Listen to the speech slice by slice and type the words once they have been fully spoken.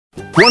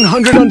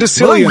100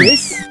 undecillion.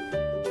 Minus.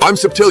 I'm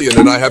septillion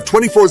and I have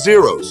 24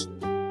 zeros.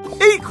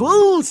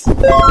 Equals.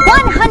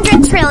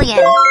 100 trillion.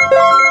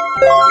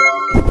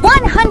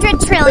 100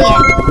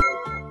 trillion.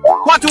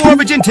 Quattro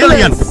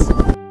orbigentillion. Plus.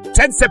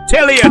 10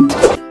 septillion.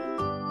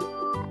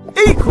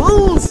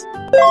 Equals.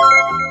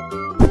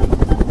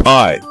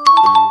 I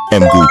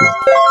am Google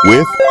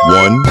with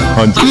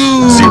 100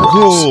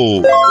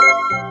 zeros.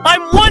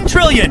 I'm 1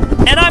 trillion,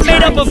 and I'm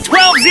made up of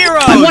 12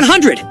 zeros. I'm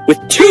 100 with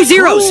 2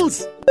 zeros.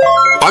 Equals.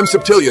 I'm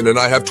septillion and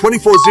I have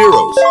 24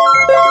 zeros.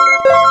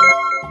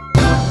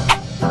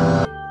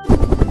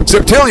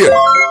 Septillion.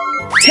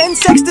 10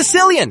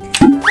 sextillion.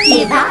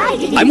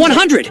 I'm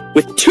 100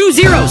 with 2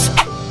 zeros.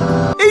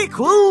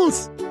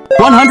 Equals.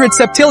 100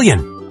 septillion.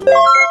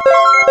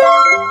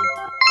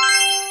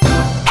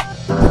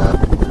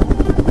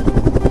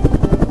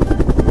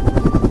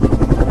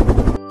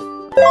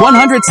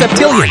 100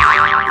 septillion.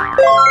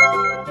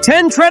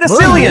 10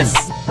 tredecillion.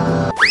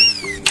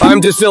 I'm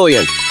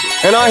decillion,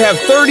 and I have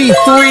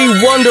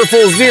 33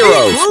 wonderful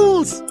zeros.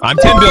 Equals. I'm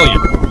 10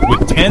 billion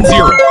with 10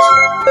 zeros.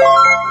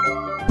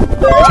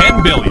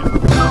 10 billion.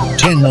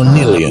 10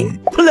 nonillion.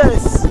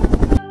 Plus.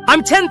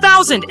 I'm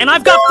 10,000 and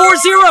I've got 4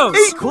 zeros.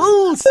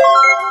 Equals.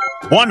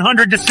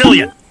 100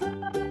 decillion.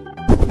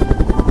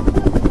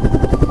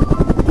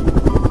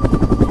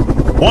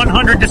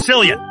 100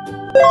 decillion.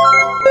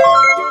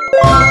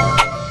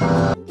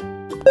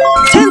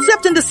 10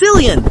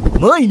 septendecillion.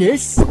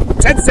 Minus.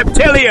 10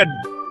 septillion.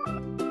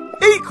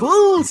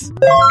 Equals.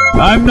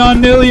 I'm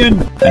nonillion,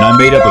 and I'm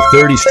made up of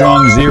 30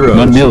 strong zeros.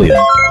 Nonillion.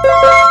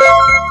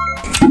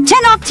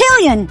 10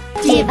 octillion.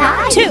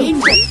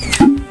 2.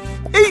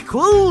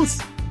 Equals.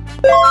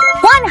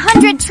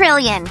 100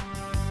 trillion.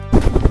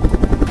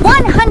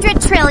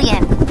 100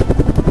 trillion.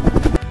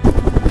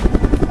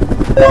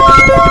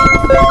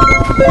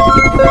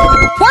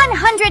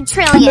 100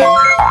 trillion.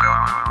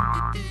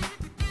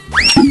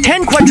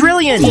 10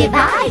 quadrillion.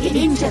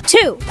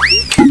 2.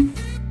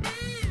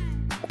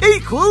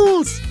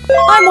 Equals.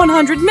 I'm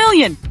 100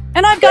 million,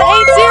 and I've got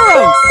 8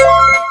 zeros.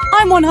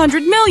 I'm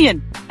 100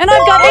 million, and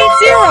I've got 8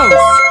 zeros.